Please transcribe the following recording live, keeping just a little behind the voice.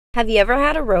Have you ever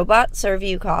had a robot serve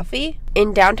you coffee?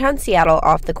 In downtown Seattle,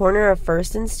 off the corner of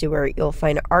First and Stewart, you'll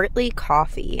find Artley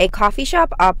Coffee, a coffee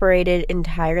shop operated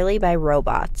entirely by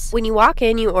robots. When you walk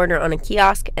in, you order on a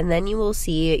kiosk, and then you will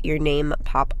see your name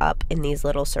pop up in these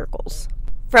little circles.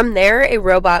 From there, a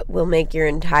robot will make your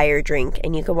entire drink,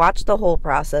 and you can watch the whole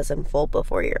process unfold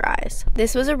before your eyes.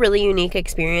 This was a really unique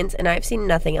experience, and I've seen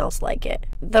nothing else like it.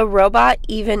 The robot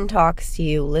even talks to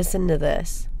you. Listen to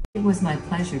this. It was my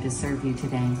pleasure to serve you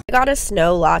today. I got a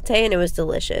snow latte, and it was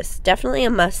delicious. Definitely a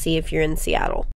must-see if you're in Seattle.